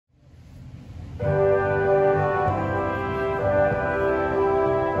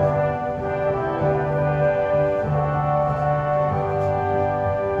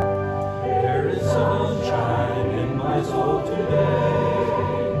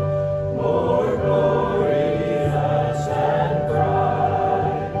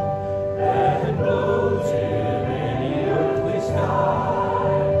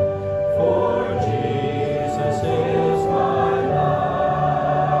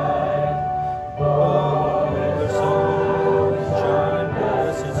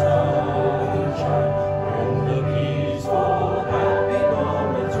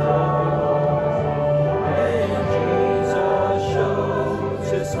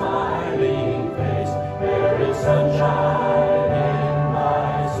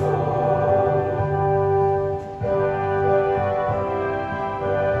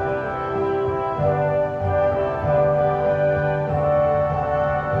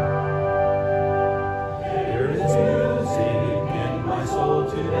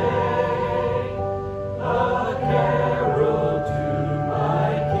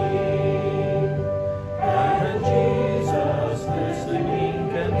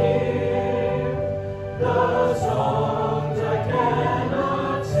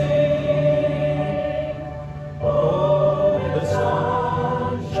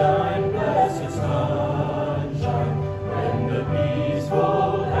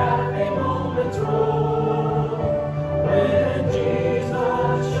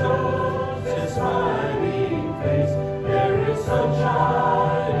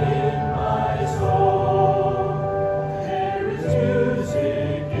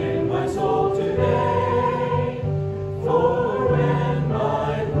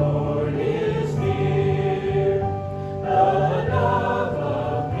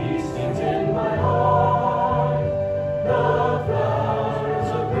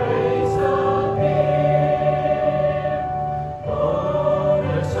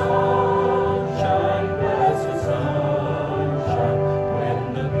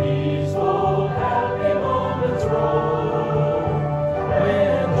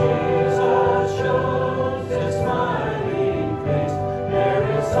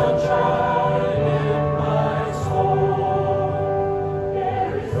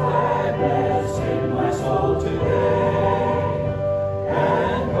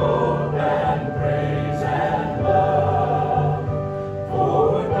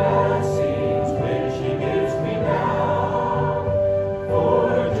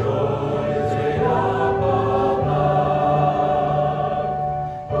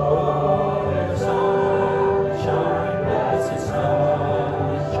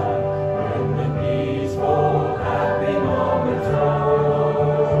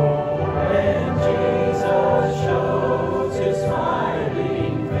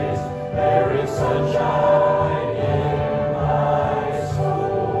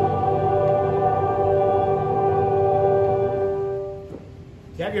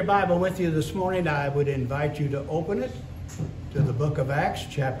Bible with you this morning, I would invite you to open it to the book of Acts,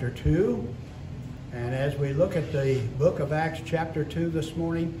 chapter 2. And as we look at the book of Acts, chapter 2 this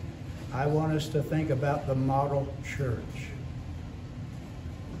morning, I want us to think about the model church.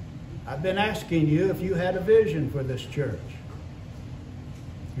 I've been asking you if you had a vision for this church.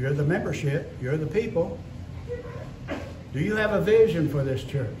 You're the membership, you're the people. Do you have a vision for this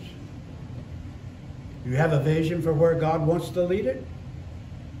church? Do you have a vision for where God wants to lead it?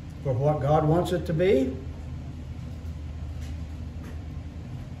 For what God wants it to be?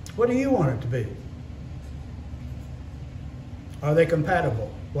 What do you want it to be? Are they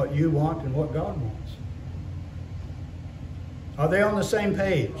compatible? What you want and what God wants? Are they on the same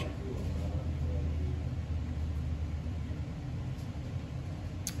page?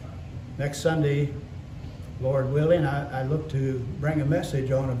 Next Sunday, Lord willing, I look to bring a message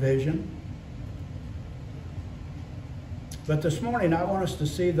on a vision. But this morning, I want us to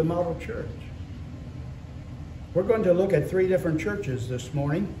see the model church. We're going to look at 3 different churches this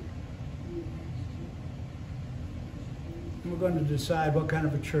morning. We're going to decide what kind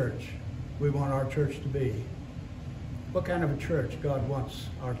of a church we want our church to be. What kind of a church God wants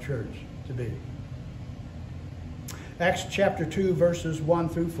our church to be. Acts chapter 2, verses 1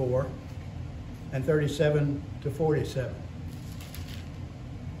 through 4 and 37 to 47.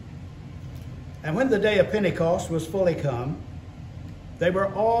 And when the day of Pentecost was fully come, they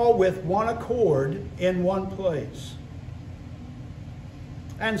were all with one accord in one place.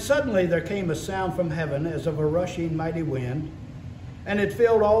 And suddenly there came a sound from heaven as of a rushing mighty wind, and it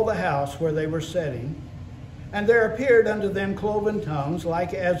filled all the house where they were sitting. And there appeared unto them cloven tongues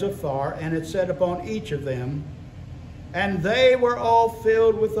like as of fire, and it sat upon each of them. And they were all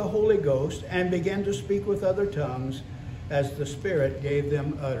filled with the Holy Ghost, and began to speak with other tongues, as the Spirit gave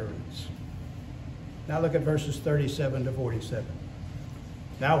them utterance. Now look at verses 37 to 47.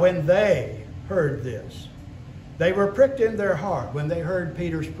 Now when they heard this, they were pricked in their heart when they heard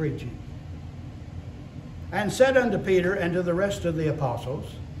Peter's preaching, and said unto Peter and to the rest of the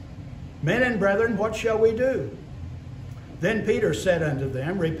apostles, Men and brethren, what shall we do? Then Peter said unto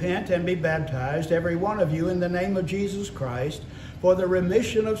them, Repent and be baptized, every one of you, in the name of Jesus Christ, for the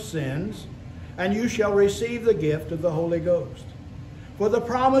remission of sins, and you shall receive the gift of the Holy Ghost. For the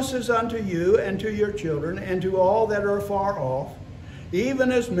promise is unto you and to your children and to all that are far off,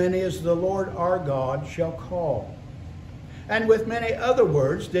 even as many as the Lord our God shall call. And with many other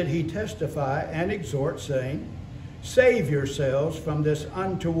words did he testify and exhort, saying, Save yourselves from this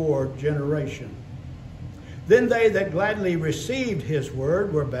untoward generation. Then they that gladly received his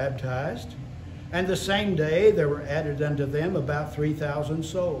word were baptized, and the same day there were added unto them about 3,000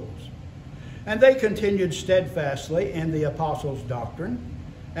 souls. And they continued steadfastly in the apostles' doctrine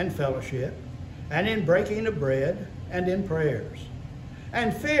and fellowship, and in breaking of bread, and in prayers.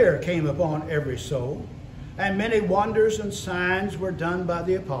 And fear came upon every soul, and many wonders and signs were done by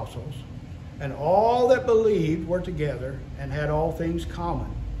the apostles. And all that believed were together, and had all things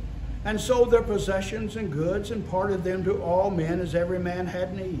common, and sold their possessions and goods, and parted them to all men as every man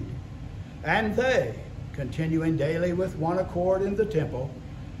had need. And they, continuing daily with one accord in the temple,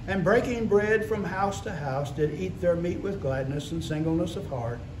 and breaking bread from house to house, did eat their meat with gladness and singleness of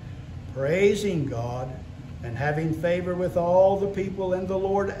heart, praising God, and having favor with all the people. And the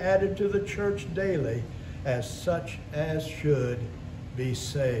Lord added to the church daily as such as should be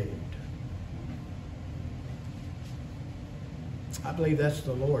saved. I believe that's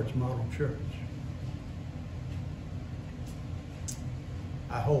the Lord's model church.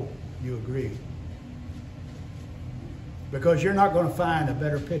 I hope you agree. Because you're not going to find a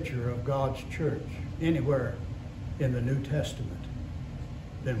better picture of God's church anywhere in the New Testament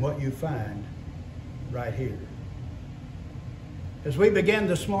than what you find right here. As we begin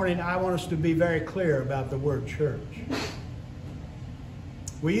this morning, I want us to be very clear about the word church.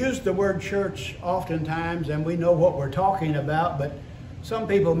 We use the word church oftentimes, and we know what we're talking about, but some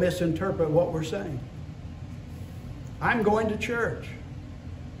people misinterpret what we're saying. I'm going to church.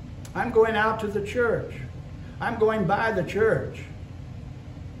 I'm going out to the church. I'm going by the church.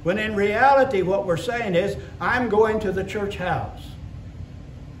 When in reality, what we're saying is, I'm going to the church house.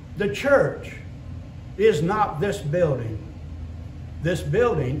 The church is not this building. This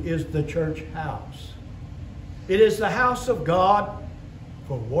building is the church house. It is the house of God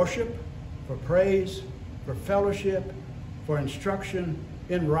for worship, for praise, for fellowship, for instruction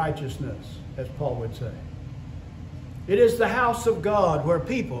in righteousness, as Paul would say. It is the house of God where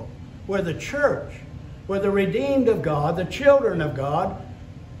people, where the church, where the redeemed of God, the children of God,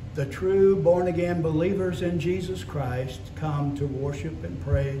 the true born-again believers in Jesus Christ come to worship and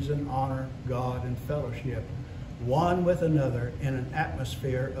praise and honor God and fellowship one with another in an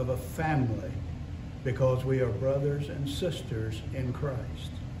atmosphere of a family, because we are brothers and sisters in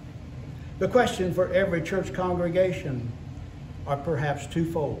Christ. The question for every church congregation are perhaps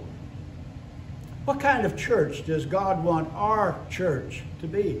twofold. What kind of church does God want our church to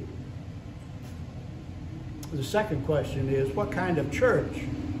be? The second question is, what kind of church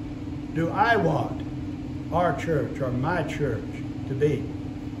do I want our church or my church to be?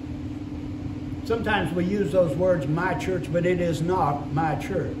 Sometimes we use those words, my church, but it is not my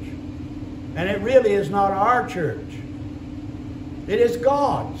church. And it really is not our church. It is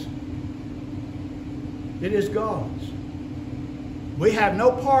God's. It is God's. We have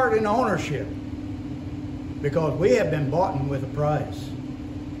no part in ownership because we have been bought with a price.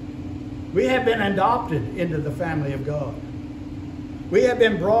 We have been adopted into the family of God. We have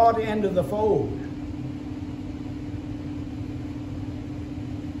been brought into the fold.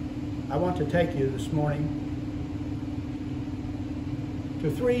 I want to take you this morning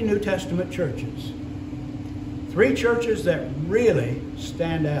to 3 New Testament churches. 3 churches that really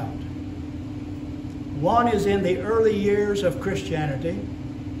stand out. One is in the early years of Christianity.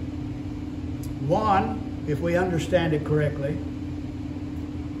 One, if we understand it correctly,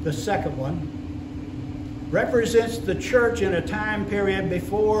 the second one, represents the church in a time period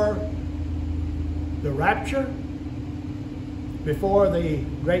before the rapture, before the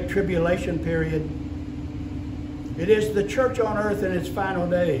Great Tribulation period. It is the church on earth in its final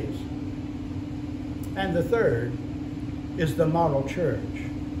days. And the third is the model church.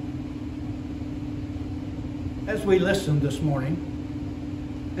 As we listen this morning,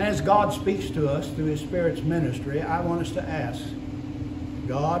 and as God speaks to us through His Spirit's ministry, I want us to ask,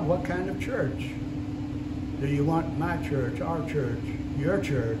 God, what kind of church do you want my church, our church, your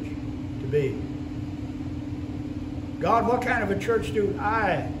church to be? God, what kind of a church do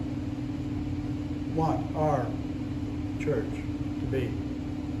I want our church to be?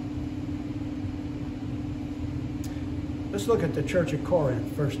 Let's look at the church of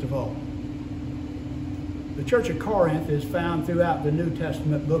Corinth, first of all. The church of Corinth is found throughout the New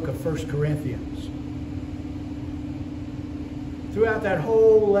Testament book of 1 Corinthians. Throughout that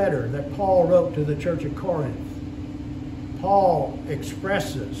whole letter that Paul wrote to the church of Corinth, Paul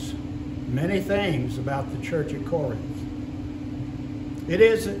expresses many things about the church at Corinth. It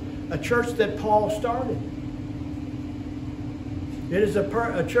is a church that Paul started. It is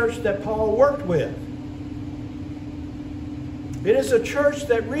a church that Paul worked with. It is a church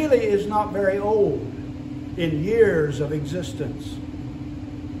that really is not very old in years of existence.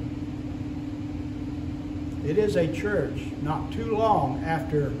 It is a church not too long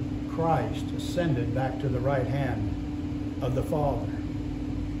after Christ ascended back to the right hand of the Father.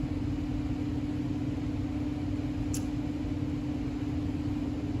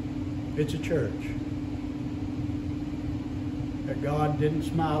 It's a church that God didn't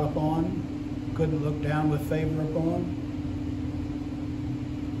smile upon, couldn't look down with favor upon.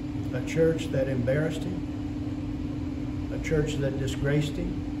 A church that embarrassed Him. A church that disgraced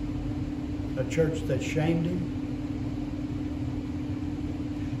Him. A church that shamed Him.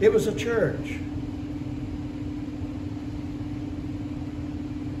 It was a church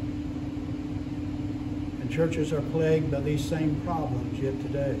and churches are plagued by these same problems yet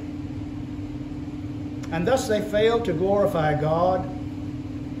today. And thus they fail to glorify God,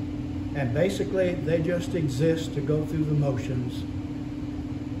 and basically they just exist to go through the motions.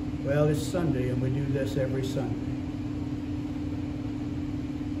 Well, it's Sunday and we do this every Sunday.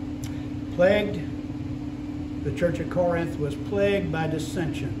 The church at Corinth was plagued by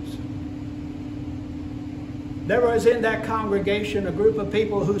dissensions. There was in that congregation a group of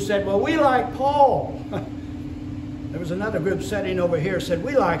people who said, well, we like Paul. There was another group sitting over here who said,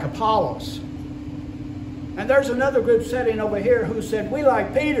 we like Apollos. And there's another group sitting over here who said, we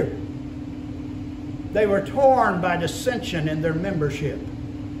like Peter. They were torn by dissension in their membership.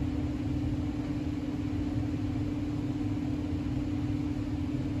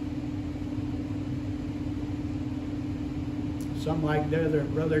 Some like their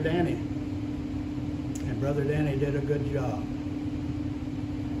Brother Danny. And Brother Danny did a good job.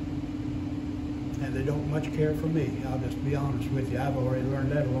 And they don't much care for me. I'll just be honest with you. I've already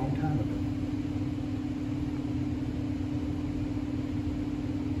learned that a long time ago.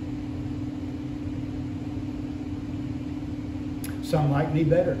 Some like me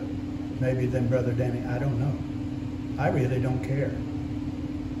better, maybe, than Brother Danny. I don't know. I really don't care.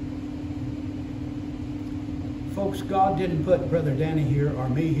 Folks, God didn't put Brother Danny here or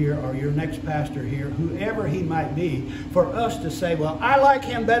me here or your next pastor here, whoever he might be, for us to say, well, I like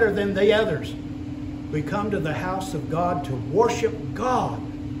him better than the others. We come to the house of God to worship God.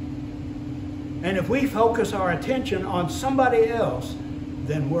 And if we focus our attention on somebody else,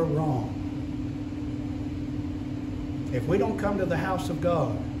 then we're wrong. If we don't come to the house of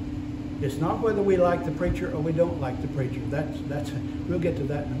God, it's not whether we like the preacher or we don't like the preacher. We'll get to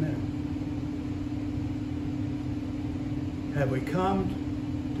that in a minute. Have we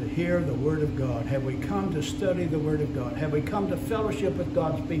come to hear the Word of God? Have we come to study the Word of God? Have we come to fellowship with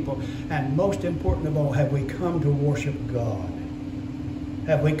God's people? And most important of all, have we come to worship God?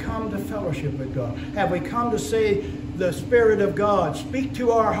 Have we come to fellowship with God? Have we come to say the Spirit of God speak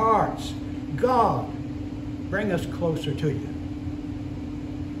to our hearts? God, bring us closer to you.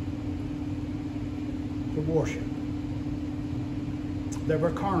 To worship. There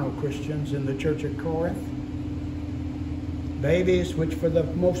were carnal Christians in the church at Corinth. Babies which for the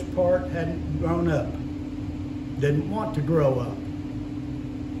most part hadn't grown up. Didn't want to grow up.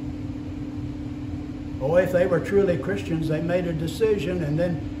 Oh, if they were truly Christians, they made a decision and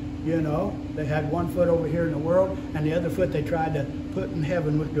then, they had one foot over here in the world and the other foot they tried to put in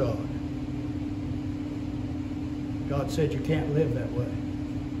heaven with God. God said you can't live that way.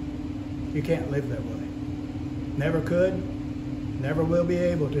 You can't live that way. Never could, never will be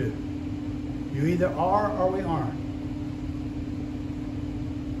able to. You either are or we aren't.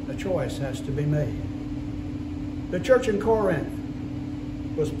 A choice has to be made. The church in Corinth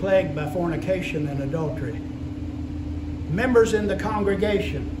was plagued by fornication and adultery. Members in the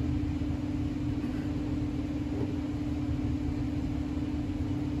congregation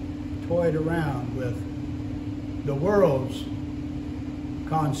toyed around with the world's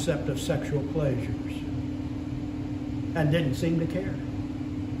concept of sexual pleasures and didn't seem to care.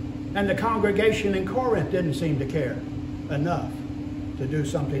 And the congregation in Corinth didn't seem to care enough to do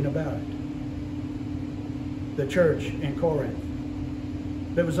something about it. The church in Corinth,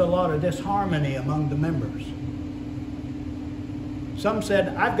 there was a lot of disharmony among the members. Some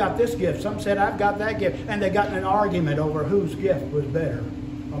said, I've got this gift. Some said, I've got that gift. And they got in an argument over whose gift was better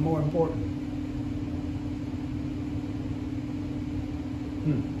or more important.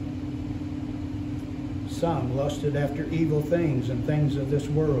 Some lusted after evil things and things of this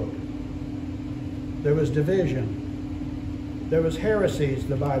world. There was division. There was heresies,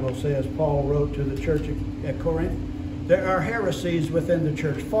 the Bible says. Paul wrote to the church at Corinth. There are heresies within the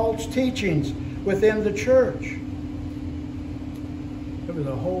church, false teachings within the church. There was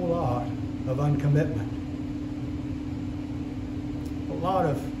a whole lot of uncommitment. A lot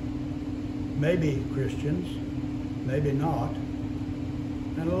of maybe Christians, maybe not,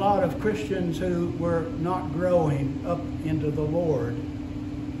 and a lot of Christians who were not growing up into the Lord,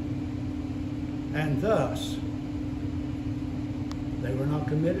 and thus they were not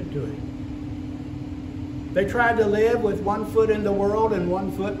committed to it. They tried to live with one foot in the world and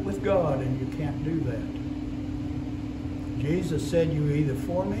one foot with God, and you can't do that. Jesus said, you're either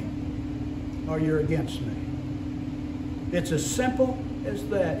for me or you're against me. It's as simple as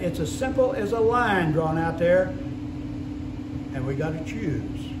that. It's as simple as a line drawn out there, and we got to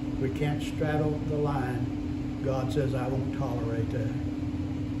choose. We can't straddle the line. God says, I won't tolerate that.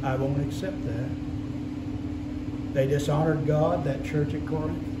 I won't accept that. They dishonored God, that church at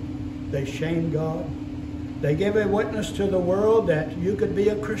Corinth. They shamed God. They gave a witness to the world that you could be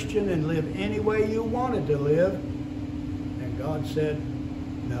a Christian and live any way you wanted to live. And God said,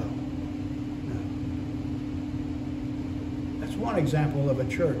 no. That's one example of a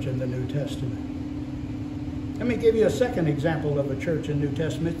church in the New Testament. Let me give you a second example of a church in the New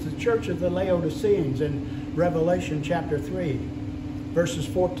Testament. It's the church of the Laodiceans in Revelation chapter 3, verses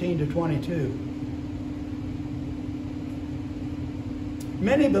 14 to 22.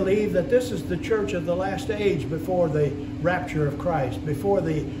 Many believe that this is the church of the last age before the rapture of Christ, before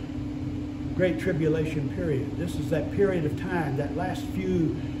the Great Tribulation period. This is that period of time, that last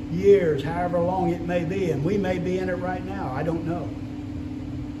few years, however long it may be, and we may be in it right now. I don't know.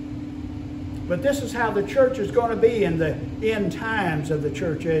 But this is how the church is going to be in the end times of the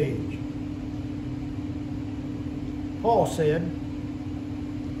church age. Paul said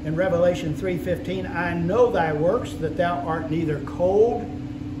in Revelation 3:15, I know thy works, that thou art neither cold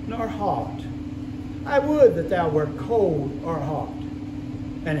nor hot. I would that thou wert cold or hot.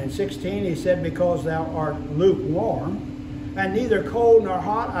 And in 16 he said, because thou art lukewarm, and neither cold nor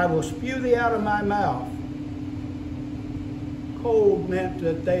hot, I will spew thee out of my mouth. Cold meant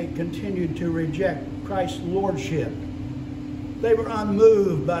that they continued to reject Christ's lordship. They were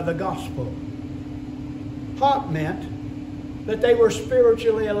unmoved by the gospel. Hot meant that they were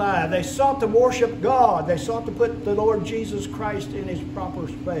spiritually alive. They sought to worship God. They sought to put the Lord Jesus Christ in his proper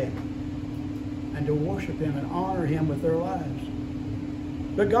space and to worship him and honor him with their lives.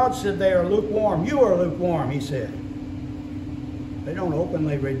 But God said they are lukewarm. You are lukewarm, he said. They don't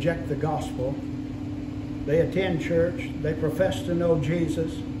openly reject the gospel. They attend church. They profess to know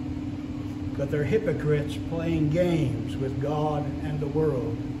Jesus. But they're hypocrites playing games with God and the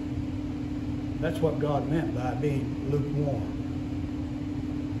world. That's what God meant by being lukewarm.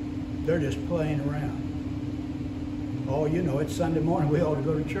 They're just playing around. Oh, you know, it's Sunday morning. We ought to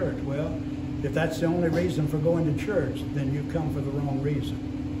go to church. Well, if that's the only reason for going to church, then you come for the wrong reason.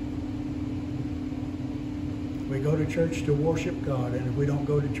 We go to church to worship God, and if we don't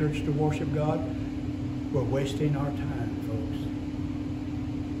go to church to worship God, we're wasting our time, folks.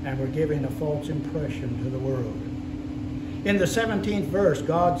 And we're giving a false impression to the world. In the 17th verse,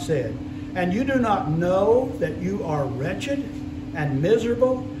 God said, "And you do not know that you are wretched and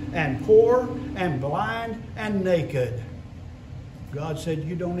miserable and poor and blind and naked." God said,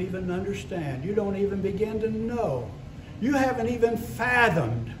 you don't even understand. You don't even begin to know. You haven't even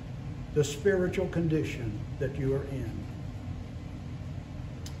fathomed the spiritual condition that you are in.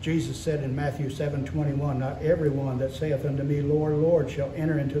 Jesus said in Matthew 7:21, "Not everyone that saith unto me, Lord, Lord, shall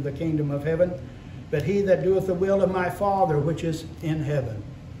enter into the kingdom of heaven, but he that doeth the will of my Father which is in heaven."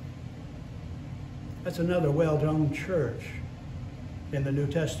 That's another well-known church in the New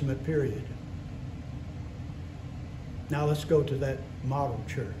Testament period. Now let's go to that model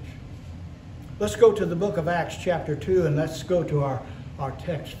church. Let's go to the book of Acts chapter 2, and let's go to our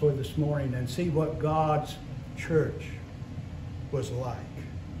text for this morning and see what God's church was like.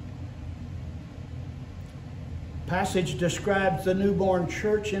 Passage describes the newborn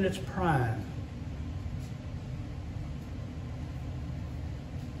church in its prime.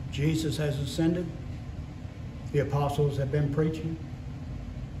 Jesus has ascended. The apostles have been preaching.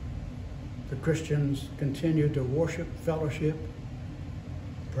 The Christians continue to worship, fellowship,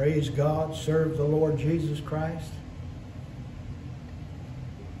 praise God, serve the Lord Jesus Christ.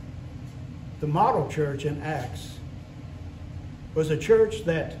 The model church in Acts was a church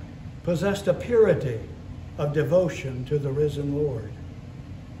that possessed a purity of devotion to the risen Lord.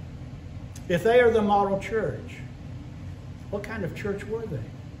 If they are the model church, what kind of church were they?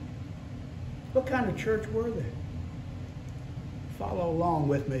 What kind of church were they? Follow along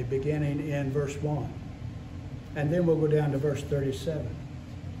with me, beginning in verse 1. And then we'll go down to verse 37.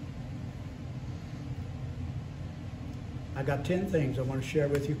 I got 10 things I want to share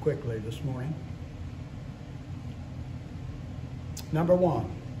with you quickly this morning. Number 1,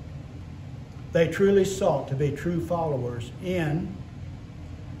 they truly sought to be true followers in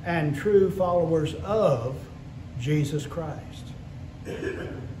and true followers of Jesus Christ.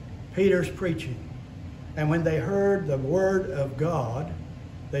 Peter's preaching. And when they heard the word of God,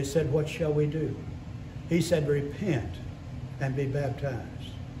 they said, "What shall we do?" He said, "Repent and be baptized."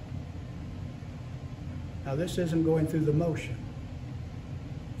 Now this isn't going through the motion.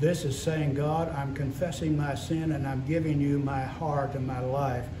 This is saying, God, I'm confessing my sin and I'm giving you my heart and my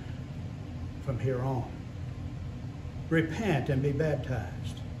life from here on. Repent and be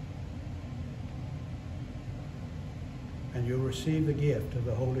baptized. And you'll receive the gift of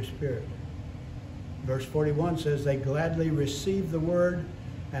the Holy Spirit. Verse 41 says they gladly received the word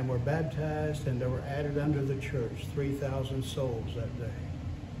and were baptized, and they were added unto the church 3,000 souls that day.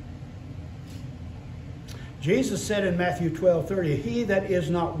 Jesus said in Matthew 12:30, "He that is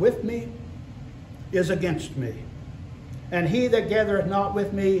not with me is against me, and he that gathereth not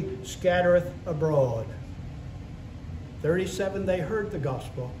with me scattereth abroad." 37, they heard the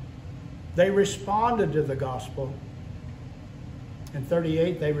gospel. They responded to the gospel. In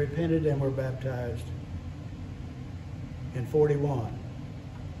 38, they repented and were baptized. In 41,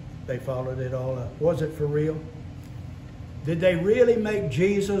 they followed it all up. Was it for real? Did they really make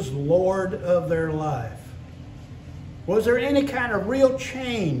Jesus Lord of their life? Was there any kind of real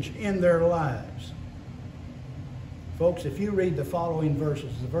change in their lives? Folks, if you read the following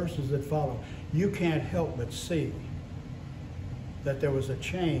verses, the verses that follow, you can't help but see that there was a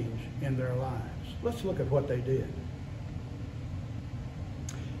change in their lives. Let's look at what they did.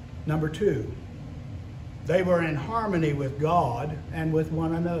 Number 2, they were in harmony with God and with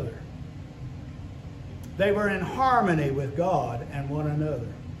one another. They were in harmony with God and one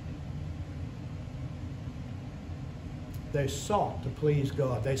another. They sought to please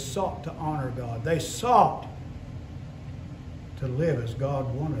God. They sought to honor God. They sought to live as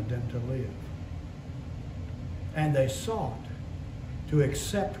God wanted them to live. And they sought to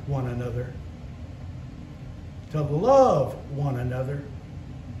accept one another, to love one another,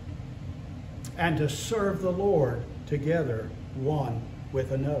 and to serve the Lord together, one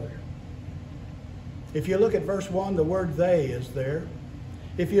with another. If you look at verse 1, the word "they" is there.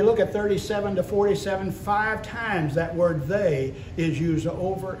 If you look at 37 to 47, 5 times that word "they" is used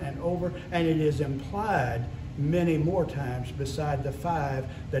over and over, and it is implied many more times beside the 5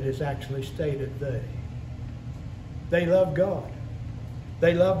 that is actually stated "they." They loved God.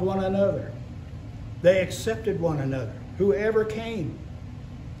 They loved one another. They accepted one another, whoever came,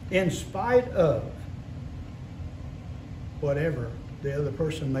 in spite of whatever the other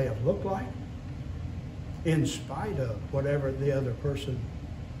person may have looked like, in spite of whatever the other person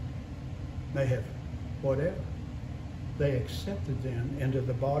may have, whatever. They accepted them into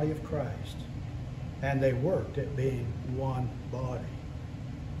the body of Christ, and they worked at being one body.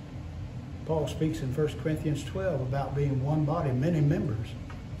 Paul speaks in 1 Corinthians 12 about being one body, many members.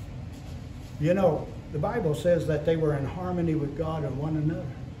 You know, the Bible says that they were in harmony with God and one another.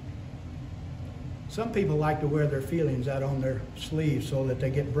 Some people like to wear their feelings out on their sleeves so that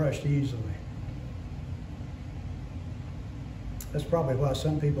they get brushed easily. That's probably why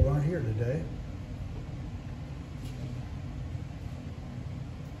some people aren't here today.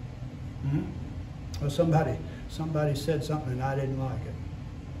 Well, somebody said something and I didn't like it.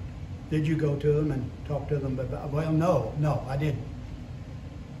 Did you go to them and talk to them about, well, no, I didn't.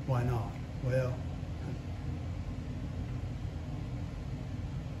 Why not? Well,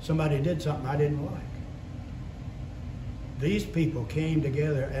 somebody did something I didn't like. These people came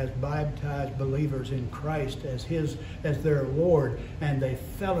together as baptized believers in Christ as their Lord, and they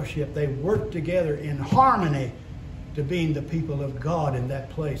fellowship. They worked together in harmony to being the people of God in that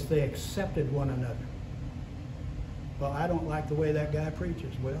place. They accepted one another. Well, I don't like the way that guy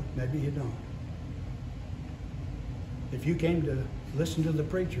preaches. Well, maybe you don't. If you came to listen to the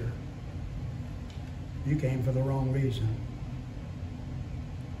preacher, you came for the wrong reason.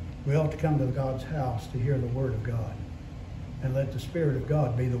 We ought to come to God's house to hear the Word of God, and let the Spirit of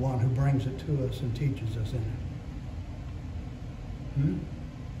God be the one who brings it to us and teaches us in it.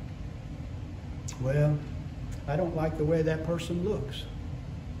 Well, I don't like the way that person looks.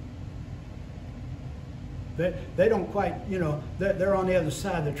 They don't quite, you know, they're on the other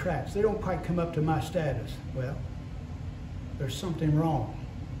side of the tracks. They don't quite come up to my status. Well, there's something wrong.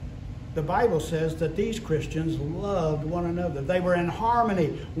 The Bible says that these Christians loved one another. They were in harmony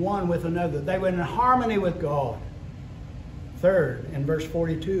one with another. They were in harmony with God. Third, in verse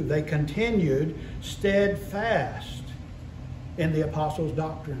 42, they continued steadfast in the apostles'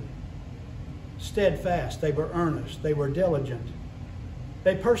 doctrine. Steadfast. They were earnest. They were diligent.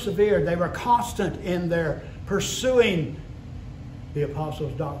 They persevered. They were constant in their pursuing the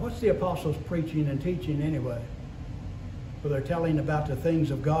apostles' doctrine. What's the apostles preaching and teaching anyway? Well, they're telling about the things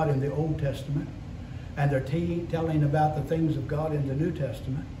of God in the Old Testament, and they're telling about the things of God in the New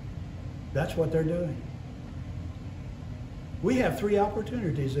Testament. That's what they're doing. We have 3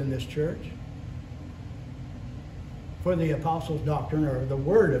 opportunities in this church for the apostles' doctrine, or the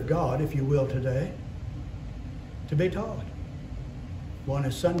Word of God, if you will, today, to be taught. One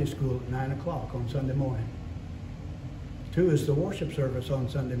is Sunday school at 9 o'clock on Sunday morning. 2 is the worship service on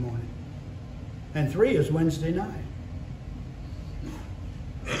Sunday morning. And 3 is Wednesday night.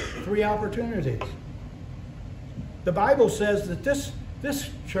 3 opportunities. The Bible says that this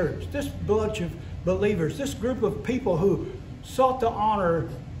church, this bunch of believers, this group of people who sought to honor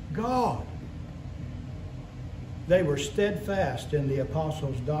God, they were steadfast in the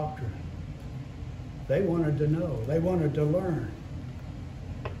apostles' doctrine. They wanted to know. They wanted to learn.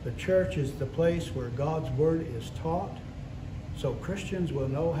 The church is the place where God's Word is taught, so Christians will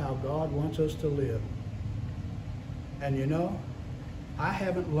know how God wants us to live. And you know, I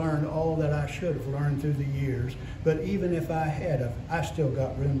haven't learned all that I should have learned through the years, but even if I had, I still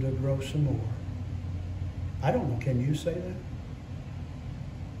got room to grow some more. I don't know, can you say that?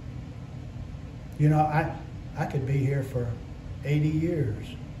 You know, I could be here for 80 years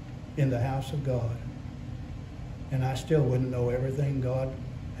in the house of God, and I still wouldn't know everything God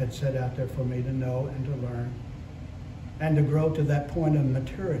had set out there for me to know and to learn, and to grow to that point of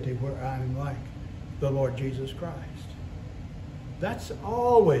maturity where I'm like the Lord Jesus Christ. That's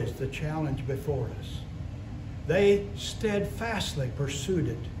always the challenge before us. They steadfastly pursued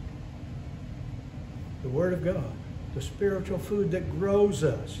it. The Word of God, the spiritual food that grows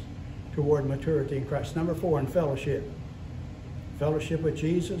us toward maturity in Christ. Number 4, in fellowship. Fellowship with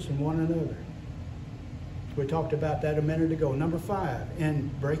Jesus and one another. We talked about that a minute ago. Number 5, in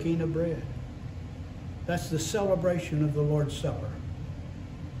breaking of bread. That's the celebration of the Lord's Supper.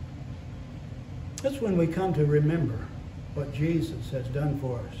 That's when we come to remember what Jesus has done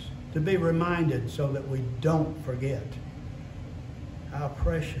for us. To be reminded so that we don't forget how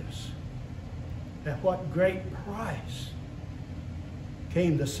precious, at what great price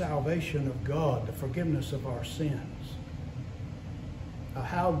came the salvation of God, the forgiveness of our sins.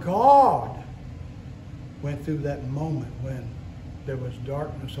 How God went through that moment when there was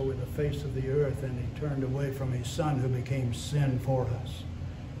darkness over the face of the earth, and he turned away from his Son who became sin for us.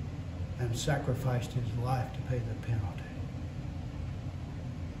 and sacrificed his life to pay the penalty.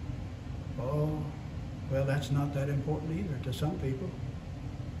 Oh, well, that's not that important either to some people.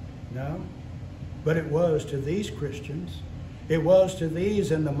 No. But it was to these Christians. It was to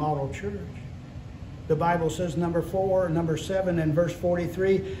these in the model church. The Bible says, number 7 in verse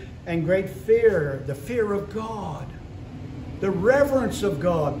 43, and great fear, the fear of God, the reverence of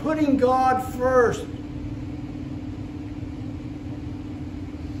God, putting God first.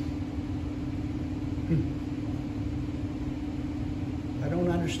 I don't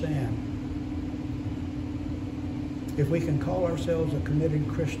understand. If we can call ourselves a committed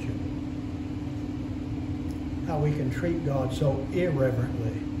Christian, how we can treat God so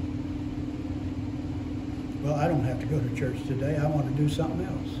irreverently. Well, I don't have to go to church today. I want to do something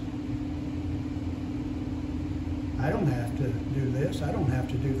else. I don't have to do this. I don't have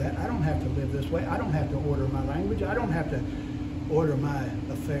to do that. I don't have to live this way. I don't have to order my language. I don't have to order my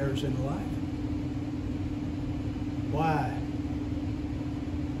affairs in life. Why?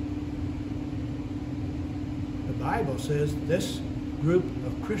 The Bible says this group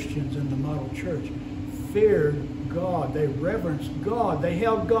of Christians in the model church feared God. They reverenced God. They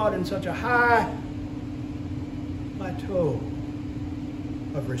held God in such a high plateau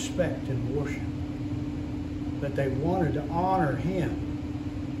of respect and worship that they wanted to honor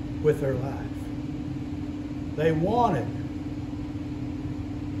Him with their life. They wanted,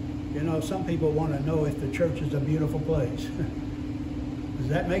 some people want to know if the church is a beautiful place. Does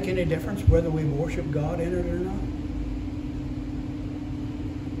that make any difference whether we worship God in it or not?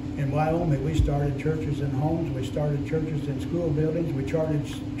 In Wyoming, we started churches in homes. We started churches in school buildings. We started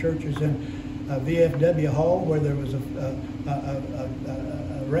churches in VFW Hall where there was a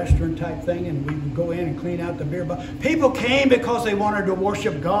restaurant type thing, and we would go in and clean out the beer bottle. People came because they wanted to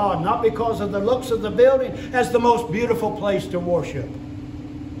worship God, not because of the looks of the building as the most beautiful place to worship.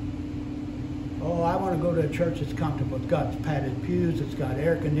 Oh, I want to go to a church that's comfortable. It's got padded pews. It's got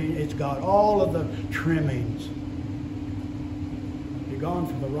air conditioning. It's got all of the trimmings. You've gone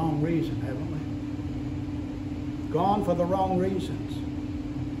for the wrong reason, haven't we? Gone for the wrong reasons.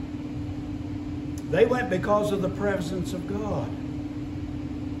 They went because of the presence of God.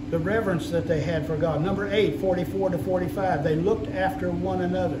 The reverence that they had for God. Number 8, 44 to 45. They looked after one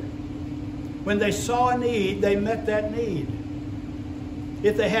another. When they saw a need, they met that need.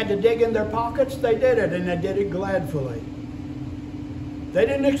 If they had to dig in their pockets, they did it, and they did it gladfully. They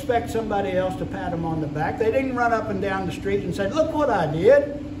didn't expect somebody else to pat them on the back. They didn't run up and down the street and say, look what I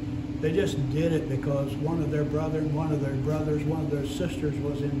did. They just did it because one of their brothers, one of their sisters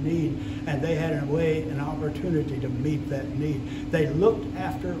was in need, and they had a way, an opportunity to meet that need. They looked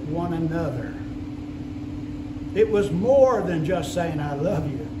after one another. It was more than just saying, I love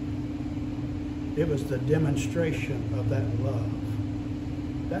you. It was the demonstration of that love.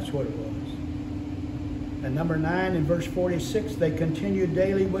 That's what it was. And number 9 in verse 46, they continued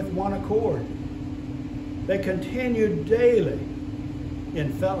daily with one accord. They continued daily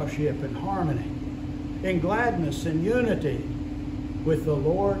in fellowship and harmony, in gladness and unity with the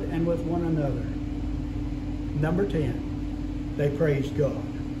Lord and with one another. Number 10, they praised God.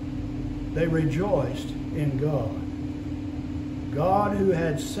 They rejoiced in God. God who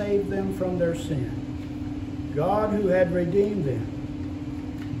had saved them from their sin. God who had redeemed them.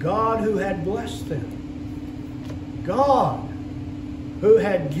 God who had blessed them. God who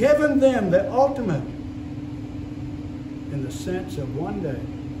had given them the ultimate in the sense of one day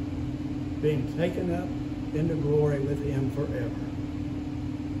being taken up into glory with Him forever.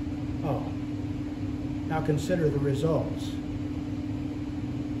 Oh, now consider the results.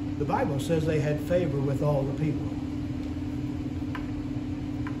 The Bible says they had favor with all the people.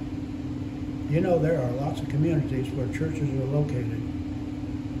 There are lots of communities where churches are located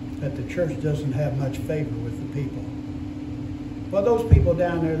that the church doesn't have much favor with the people. Well, those people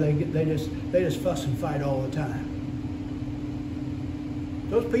down there, they just fuss and fight all the time.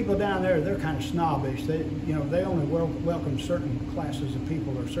 Those people down there, they're kind of snobbish. They only welcome certain classes of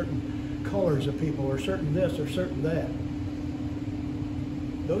people, or certain colors of people, or certain this or certain that.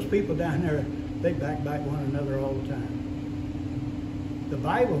 Those people down there, they backbite one another all the time. The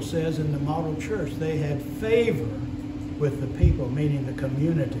Bible says in the model church they had favor with the people, meaning the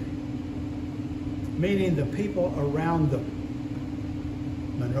community, meaning the people around them.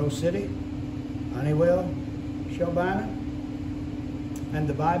 Monroe City, Hunnewell, Shelbina. And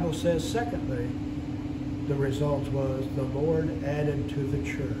the Bible says, secondly, the results was the Lord added to the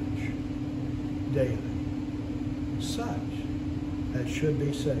church daily such as should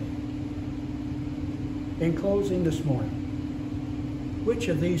be saved. In closing this morning, which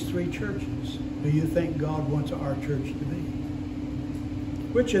of these 3 churches do you think God wants our church to be?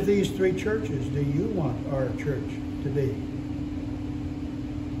 Which of these three churches do you want our church to be?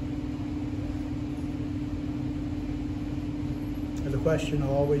 And the question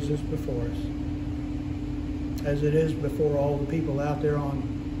always is before us, as it is before all the people out there on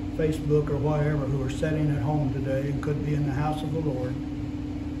Facebook or wherever who are sitting at home today and could be in the house of the Lord.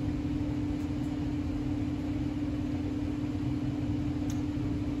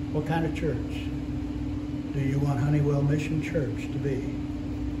 What kind of church do you want Hunnewell Mission Church to be?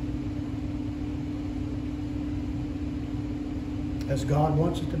 As God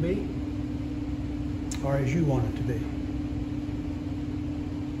wants it to be, or as you want it to be?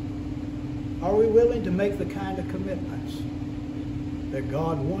 Are we willing to make the kind of commitments that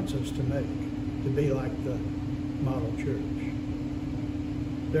God wants us to make to be like the model church?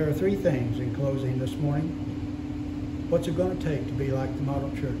 There are three things in closing this morning. What's it going to take to be like the model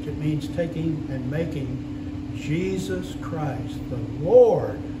church? It means taking and making Jesus Christ the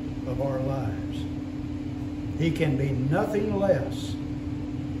Lord of our lives. He can be nothing less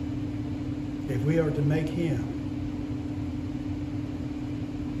if we are to make him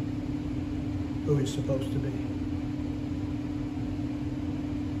who he's supposed to be.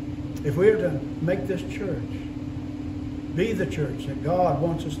 If we are to make this church be the church that God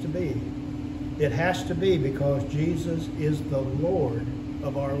wants us to be, it has to be because Jesus is the Lord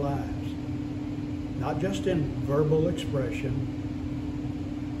of our lives. Not just in verbal expression,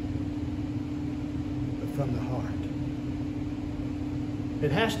 but from the heart.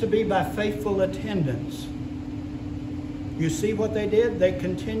 It has to be by faithful attendance. You see what they did? They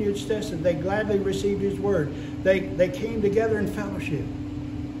continued steadfastly. They gladly received his word. They came together in fellowship.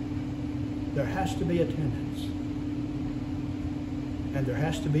 There has to be attendance. And there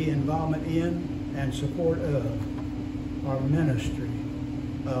has to be involvement in and support of our ministry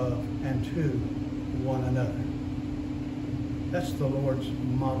of and to one another. That's the Lord's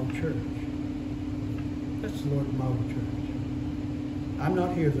model church. That's the Lord's model church. I'm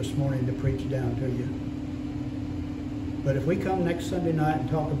not here this morning to preach down to you. But if we come next Sunday night and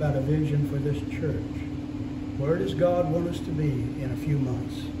talk about a vision for this church, where does God want us to be in a few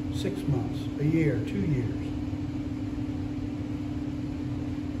months, 6 months, a year, 2 years?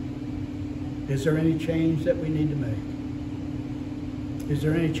 Is there any change that we need to make? Is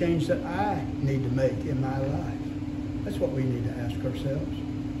there any change that I need to make in my life? That's what we need to ask ourselves.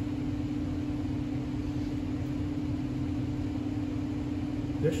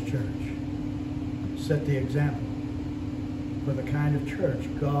 This church set the example for the kind of church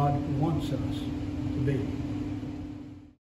God wants us to be.